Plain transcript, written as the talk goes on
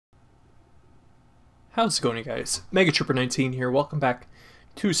How's it going, you guys? Megatrooper19 here. Welcome back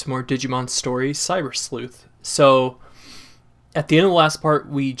to some more Digimon stories, Cyber Sleuth. So, at the end of the last part,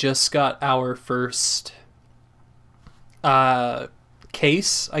 we just got our first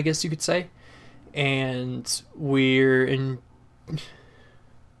case, I guess you could say, and we're in. What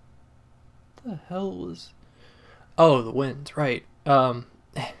the hell was? Oh, the wind, right?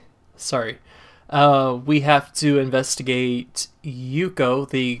 Sorry. We have to investigate Yuuko,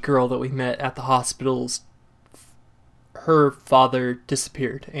 the girl that we met at the hospitals. Her father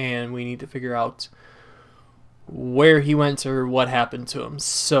disappeared, and we need to figure out where he went or what happened to him.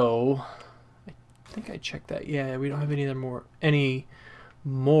 So, I think I checked that. Yeah, we don't have any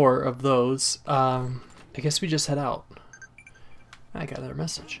more of those. I guess we just head out. I got another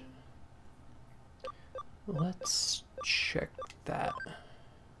message. Let's check that.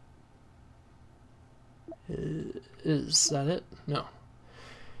 Is that it? No.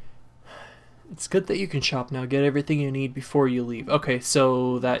 It's good that you can shop now. Get everything you need before you leave. Okay,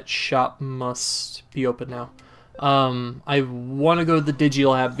 so that shop must be open now. I want to go to the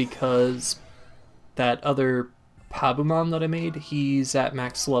Digilab because that other Pabumon that I made, he's at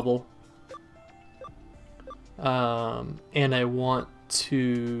max level. And I want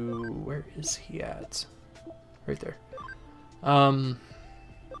to... Where is he at? Right there.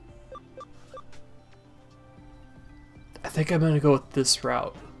 I think I'm going to go with this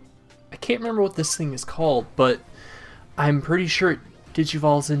route. I can't remember what this thing is called, but I'm pretty sure it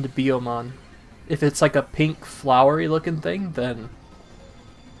digivolves into Biomon. If it's like a pink flowery looking thing, then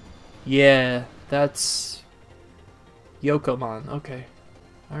yeah, that's Yokomon. Okay.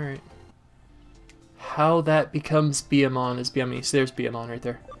 Alright. How that becomes Biomon is beyond me. So there's Biomon right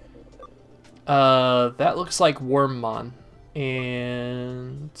there. That looks like Wormmon.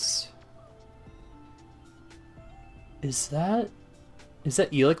 And... Is that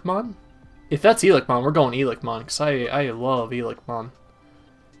Elicmon? If that's Elicmon, we're going Elicmon, because I love Elicmon.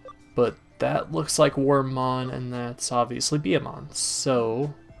 But that looks like Wormmon, and that's obviously Biomon.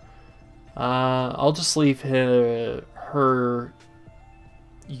 So, I'll just leave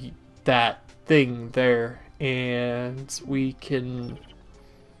that thing there, and we can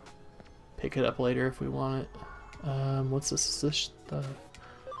pick it up later if we want it. What's this? Is this the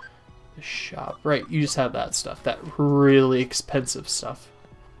shop? Right, you just have that stuff, that really expensive stuff.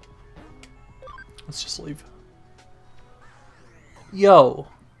 Let's just leave. Yo,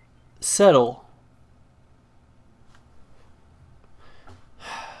 settle.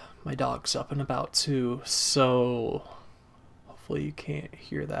 My dog's up and about too, so hopefully you can't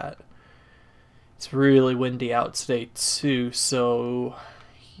hear that. It's really windy out today too, so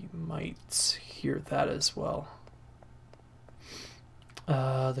you might hear that as well.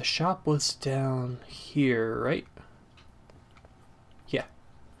 The shop was down here, right? Yeah.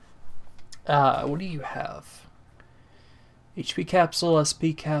 What do you have? HP capsule,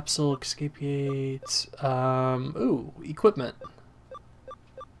 SP capsule, excapiate, ooh, equipment.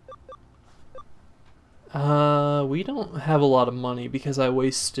 We don't have a lot of money because I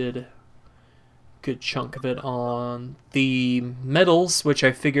wasted a good chunk of it on the metals, which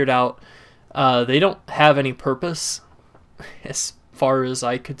I figured out, they don't have any purpose. As far as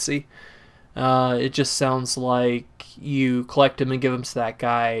I could see. It just sounds like you collect them and give them to that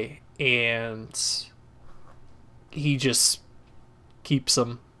guy, and he just keeps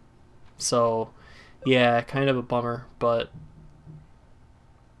them. So, yeah, kind of a bummer, but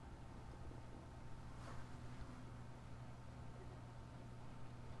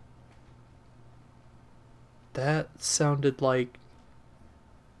that sounded like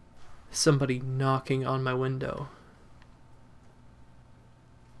somebody knocking on my window.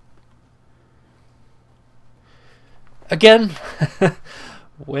 Again,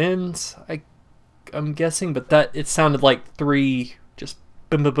 wind, I'm guessing, but that it sounded like 3 just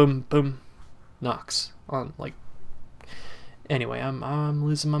boom boom boom boom knocks on, like, anyway, I'm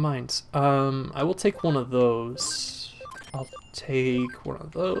losing my mind. I will take one of those. I'll take one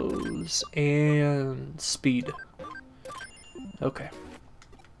of those and speed. Okay.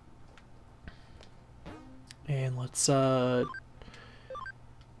 And let's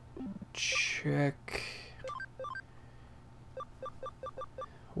check.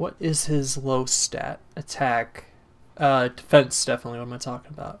 What is his low stat? Attack. Defense, definitely what am I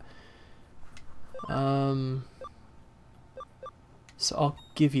talking about. So I'll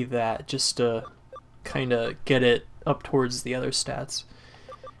give you that just to kind of get it up towards the other stats.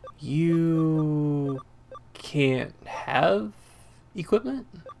 You can't have equipment?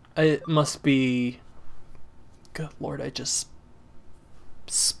 It must be... Good lord, I just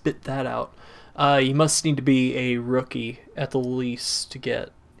spit that out. You must need to be a rookie at the least to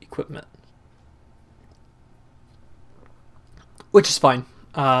get equipment. which is fine.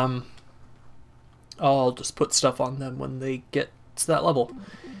 I'll just put stuff on them when they get to that level.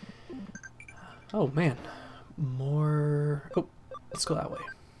 Oh man, more. Oh, let's go that way.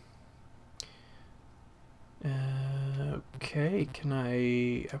 Okay, can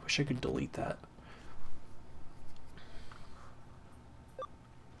I wish I could delete that.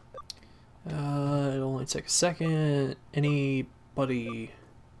 It'll only take a second. Anybody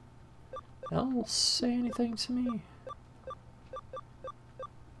else say anything to me?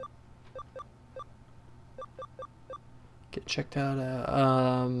 Get checked out.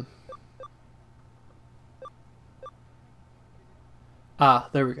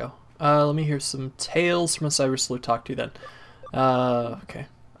 There we go. Let me hear some tales from a cyber sleuth talk to you then. Okay.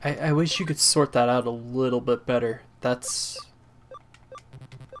 I wish you could sort that out a little bit better. That's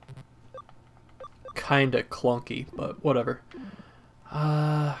kinda clunky, but whatever.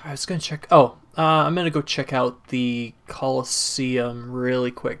 I was gonna check. Oh, I'm gonna go check out the Coliseum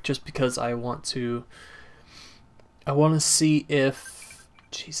really quick, just because I want to. I want to see if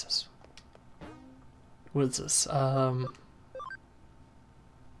Jesus. What is this?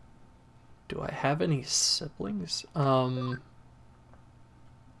 Do I have any siblings? I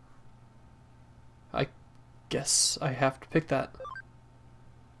guess I have to pick that.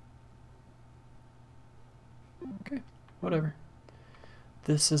 Okay, whatever.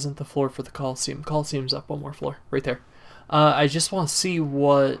 This isn't the floor for the Coliseum. Coliseum's up one more floor, right there. I just want to see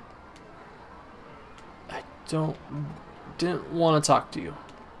what... I didn't want to talk to you.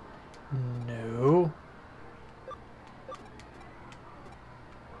 No.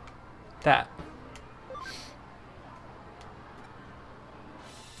 That.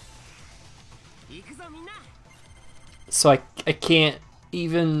 So I can't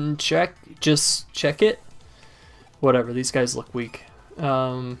even check, just check it? Whatever, these guys look weak.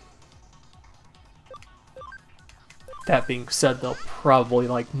 That being said, they'll probably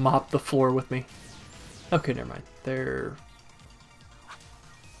like mop the floor with me. Okay, never mind. They're...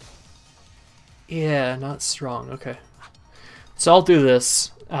 yeah, not strong. Okay. So I'll do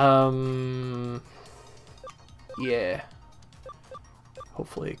this. Yeah.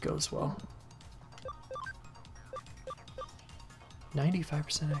 Hopefully it goes well.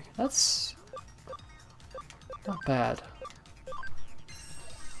 95%. That's not bad.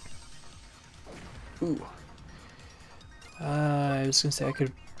 Ooh. I was gonna say I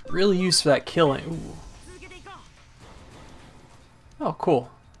could really use for that killing. Ooh. Oh, cool.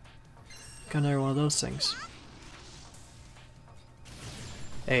 Got another one of those things.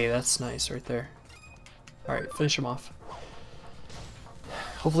 Hey, that's nice right there. Alright, finish him off.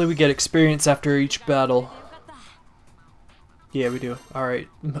 Hopefully we get experience after each battle. Yeah, we do. Alright.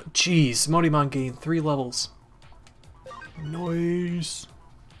 Jeez, Modimon gained 3 levels. Nice.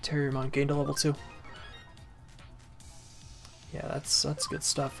 Terriermon gained a level 2. Yeah, that's good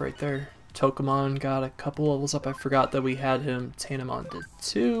stuff right there. Tokamon got a couple levels up. I forgot that we had him. Tanemon did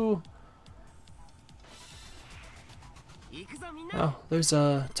too. Oh, there's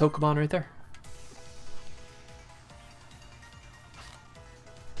a Tokamon right there.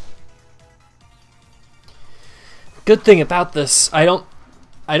 Good thing about this, I don't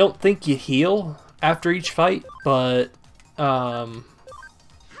think you heal after each fight, but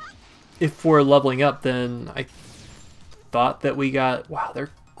if we're leveling up, then I thought that we got... wow,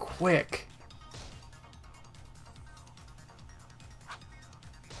 they're quick.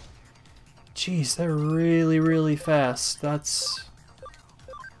 Jeez, they're really, really fast. That's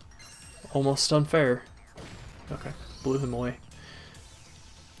almost unfair. Okay, blew him away.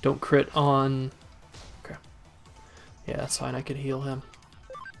 Don't crit on... okay. Yeah, that's fine, I could heal him.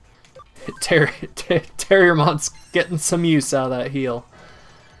 Terriermon's getting some use out of that heal.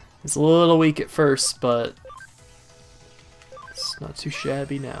 He's a little weak at first, but it's not too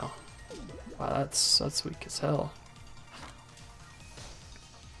shabby now. Wow, that's weak as hell.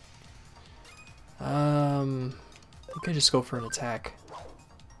 I think I just go for an attack.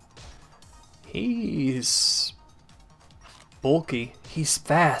 He's bulky. He's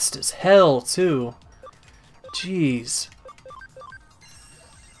fast as hell too. Jeez.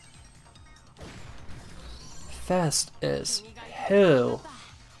 Fast as hell.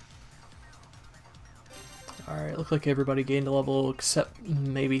 Alright, look like everybody gained a level except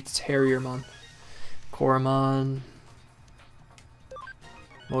maybe Terriermon. Koromon.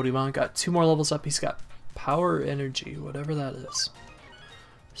 Modimon got 2 more levels up. He's got Power Energy, whatever that is.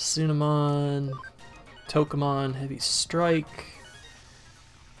 Sunamon. Tokamon, Heavy Strike.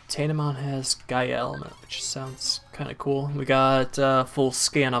 Tanemon has Gaia Element, which sounds kind of cool. We got full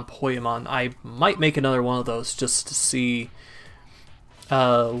scan on Poyamon. I might make another one of those just to see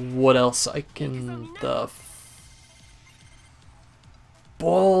what else I can...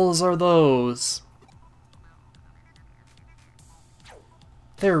 balls are those?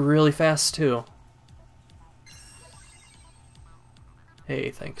 They're really fast too. Hey,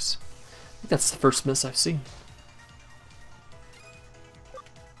 thanks. I think that's the first miss I've seen.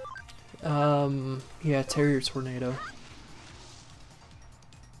 Yeah, Terrier Tornado.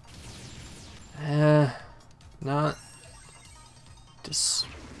 Not just...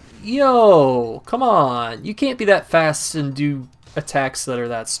 Yo! Come on! You can't be that fast and do attacks that are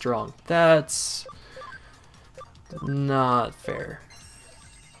that strong. That's... not fair.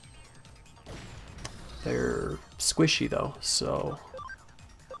 They're squishy though, so...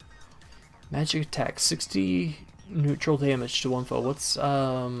 Magic attack, 60 neutral damage to one foe. What's,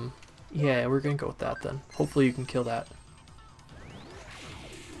 yeah, we're gonna go with that then. Hopefully you can kill that.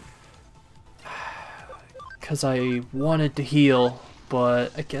 Because I wanted to heal,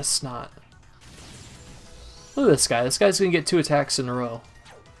 but I guess not. Look at this guy. This guy's gonna get 2 attacks in a row.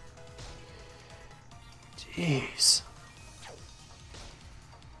 Jeez.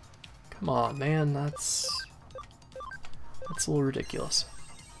 Come on, man. That's a little ridiculous.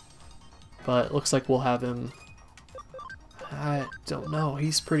 But it looks like we'll have him... I don't know.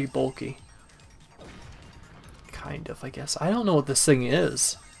 He's pretty bulky. Kind of, I guess. I don't know what this thing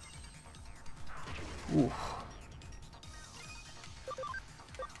is. Ooh.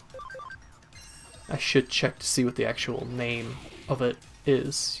 I should check to see what the actual name of it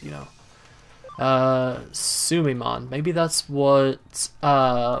is, you know. Sumimon. Maybe that's what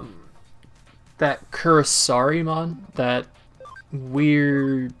that Kurisarimon, that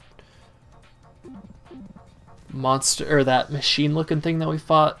weird monster, or that machine looking thing that we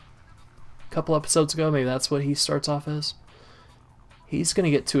fought a couple episodes ago. Maybe that's what he starts off as. He's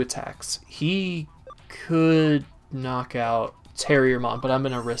gonna get 2 attacks. He could knock out Terriermon, but I'm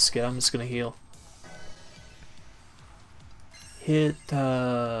gonna risk it. I'm just gonna heal. Hit,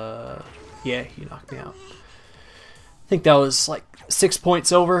 yeah, he knocked me out. I think that was like 6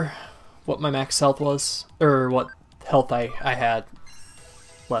 points over what my max health was, or what health I had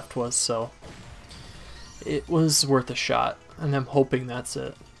left was, so it was worth a shot, and I'm hoping that's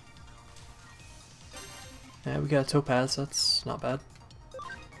it. Yeah, we got a Topaz, that's not bad.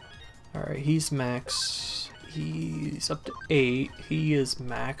 Alright, he's max. He's up to 8. He is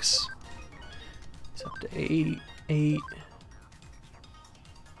max. He's up to 8.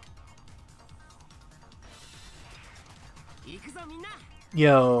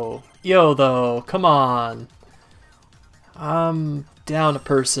 Yo though, come on. I'm down a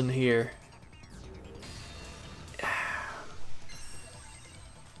person here.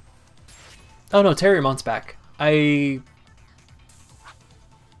 Oh no, Terriermon's back. I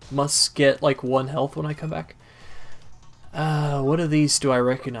must get like 1 health when I come back. What of these do I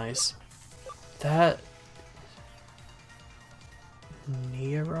recognize? That...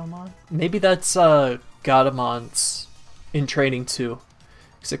 Nearomon? Maybe that's Gadamon's in training too.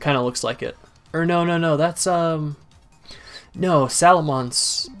 Because it kind of looks like it. Or no, that's no,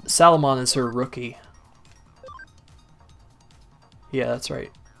 Salamon is her rookie. Yeah, that's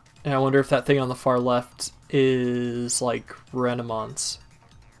right. And I wonder if that thing on the far left is like Renemon's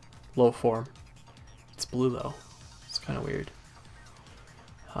low form. It's blue though. It's kind of weird.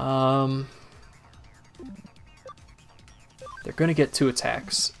 They're gonna get 2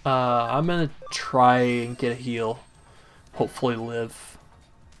 attacks. I'm gonna try and get a heal. Hopefully live.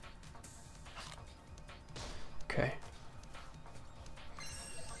 Okay.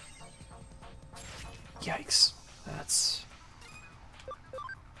 Yikes. That's...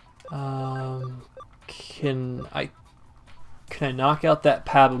 Can I knock out that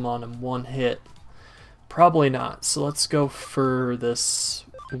Pabamon in 1 hit? Probably not. So let's go for this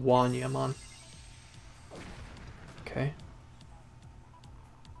Wanyamon. Okay.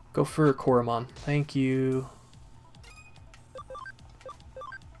 Go for Koromon. Thank you.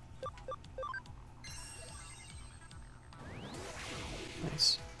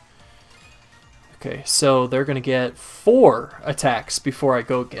 Nice. Okay, so they're gonna get 4 attacks before I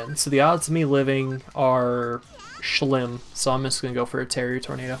go again. So the odds of me living are schlim. So I'm just gonna go for a Terrier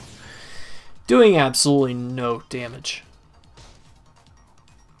Tornado, doing absolutely no damage.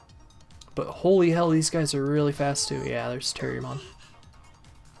 But holy hell, these guys are really fast too. Yeah, there's Terriermon.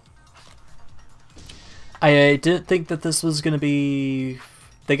 I didn't think that this was gonna be.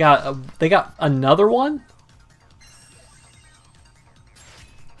 They got another one.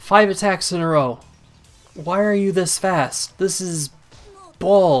 5 attacks in a row. Why are you this fast? This is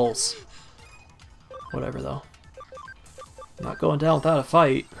balls. Whatever though. I'm not going down without a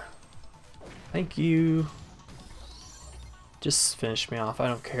fight. Thank you. Just finish me off. I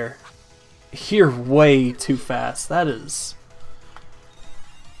don't care. You're way too fast. That is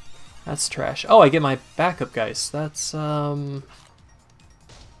That's trash. Oh, I get my backup guys. That's, okay.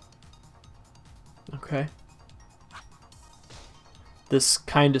 This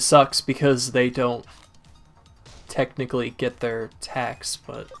kind of sucks because they don't technically get their attacks,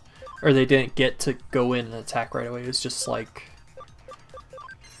 but... Or they didn't get to go in and attack right away. It was just like...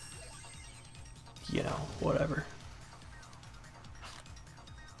 You know, whatever.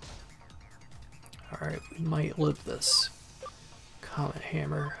 Alright, we might live this. Comet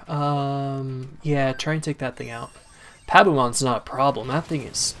Hammer. Yeah, try and take that thing out. Pabumon's not a problem. That thing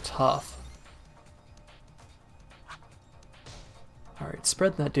is tough. Alright,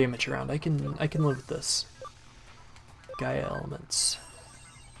 spread that damage around. I can live with this. Gaia elements.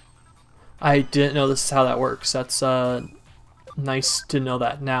 I didn't know this is how that works. That's nice to know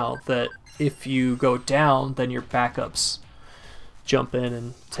that now, that if you go down, then your backups jump in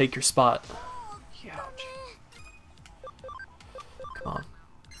and take your spot. Ouch. Come on.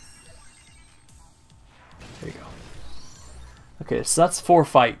 There you go. Okay, so that's 4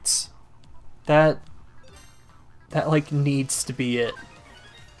 fights. That like needs to be it.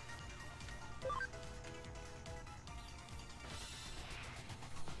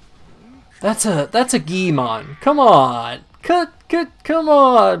 That's a Digimon. Come on. Come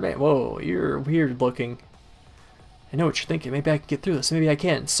on, man. Whoa, you're weird looking. I know what you're thinking. Maybe I can get through this. Maybe I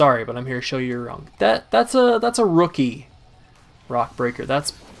can. Sorry, but I'm here to show you you're wrong. That's a rookie rock breaker.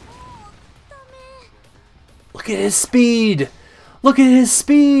 That's... Look at his speed. Look at his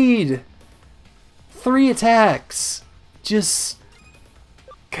speed. 3 attacks. Just...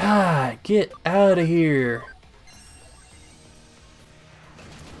 God, get out of here.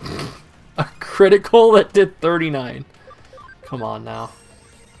 A critical that did 39. Come on now.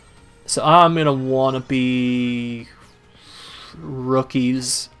 So I'm gonna want to be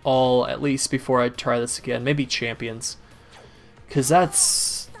rookies all at least before I try this again. Maybe champions. Because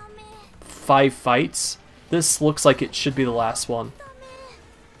that's 5 fights. This looks like it should be the last one.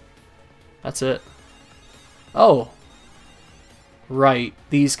 That's it. Oh. Right.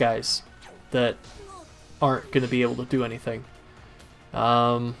 These guys that aren't going to be able to do anything.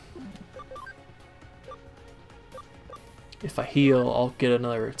 If I heal, I'll get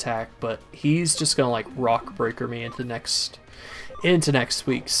another attack, but he's just gonna like rock breaker me into next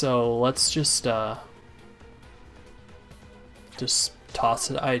week. So let's just toss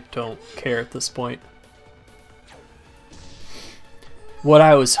it. I don't care at this point. What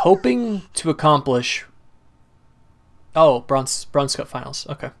I was hoping to accomplish. Oh, Bronze Cup Finals.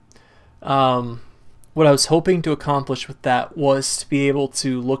 Okay. What I was hoping to accomplish with that was to be able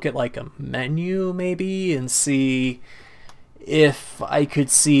to look at like a menu maybe and see if I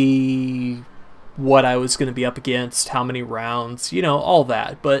could see what I was going to be up against, how many rounds, you know, all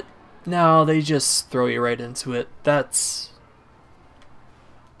that. But no, they just throw you right into it. That's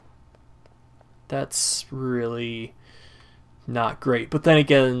really not great. But then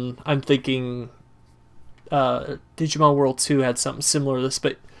again, I'm thinking Digimon World 2 had something similar to this,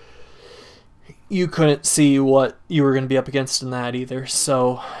 but you couldn't see what you were going to be up against in that either.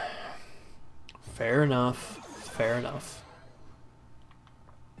 So, fair enough. Fair enough.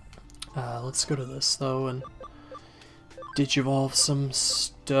 Let's go to this though and digivolve some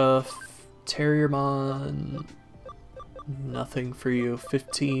stuff. Terriermon, nothing for you.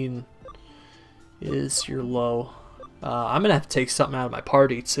 15 is your low. I'm gonna have to take something out of my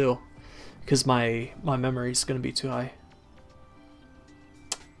party too, because my memory is gonna be too high.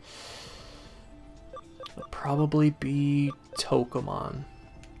 It'll probably be Tokomon.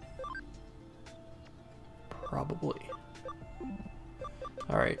 Probably.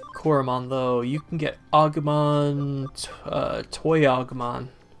 Alright, Koromon though, you can get Agumon, Toy Agumon,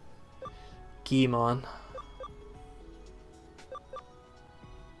 Gimon.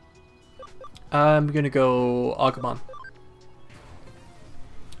 I'm gonna go Agumon.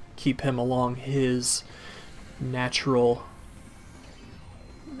 Keep him along his natural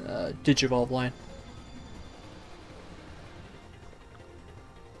Digivolve line.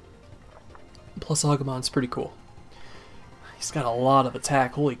 Plus Agumon's pretty cool. He's got a lot of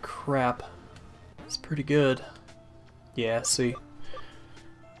attack. Holy crap. It's pretty good. Yeah, see.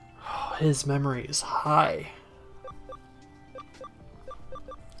 Oh, his memory is high.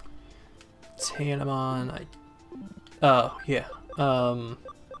 Tanamon. Oh, yeah.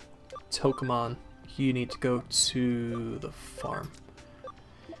 Tokomon. You need to go to the farm.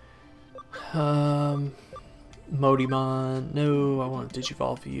 Modimon. No, I want to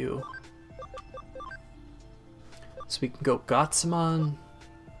Digivolve you. So we can go Gatsumon,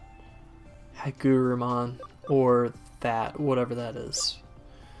 Hagurumon, or that, whatever that is.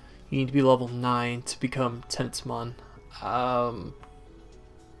 You need to be level 9 to become Tentomon.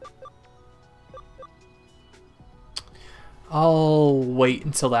 I'll wait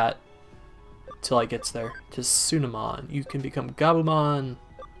until I gets there. To Tsunamon. You can become Gabumon.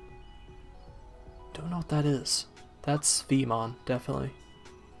 Don't know what that is. That's Vmon, definitely.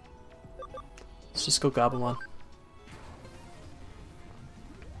 Let's just go Gabumon.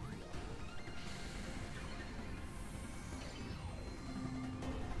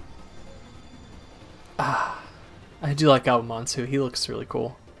 Ah, I do like Gabumon too. He looks really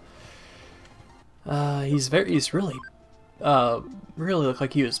cool. He's really really looked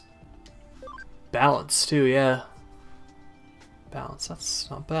like he was balanced too, yeah. Balance, that's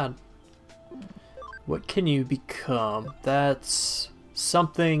not bad. What can you become? That's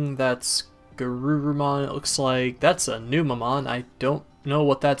something that's Garurumon, it looks like. That's a Numamon. I don't know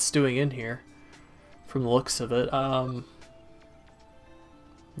what that's doing in here from the looks of it.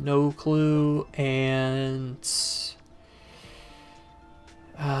 No clue. And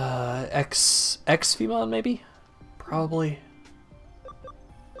X-Vmon maybe? Probably.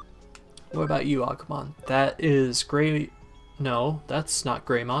 What about you, Agumon? That is Gray... No, that's not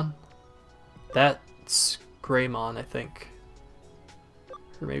Greymon. That's Greymon, I think.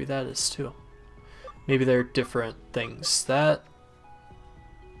 Or maybe that is too. Maybe they're different things. That...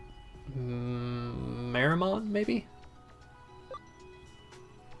 Marimon, maybe?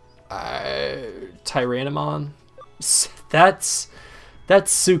 Tyrannomon? That's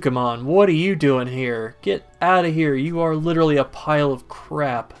Sukamon. What are you doing here? Get out of here. You are literally a pile of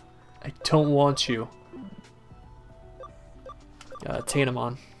crap. I don't want you.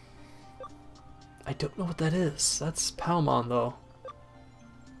 Tainamon. I don't know what that is. That's Palmon, though.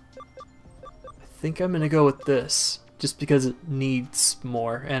 I think I'm gonna go with this, just because it needs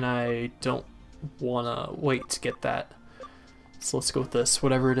more, and I don't wanna wait to get that. So let's go with this,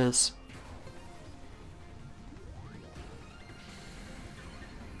 whatever it is.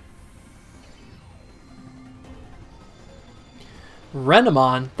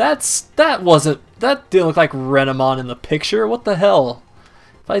 Renamon? That didn't look like Renamon in the picture. What the hell?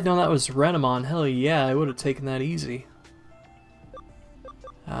 If I'd known that was Renamon, hell yeah, I would have taken that easy.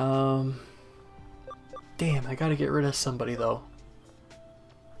 Damn, I gotta get rid of somebody though.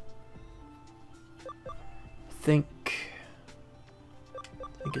 I think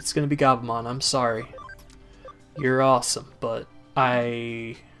it's gonna be Gabumon. I'm sorry. You're awesome, but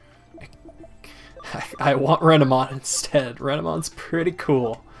I want Renamon instead. Renamon's pretty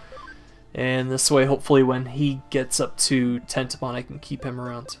cool. And this way, hopefully, when he gets up to Tentamon, I can keep him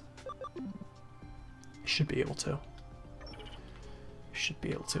around. Should be able to. Should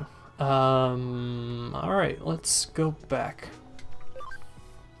be able to. Alright, let's go back.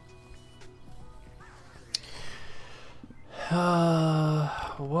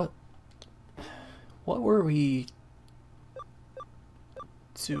 What were we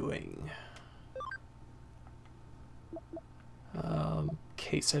doing?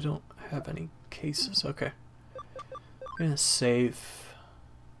 Case, I don't have any cases. Okay. I'm gonna save.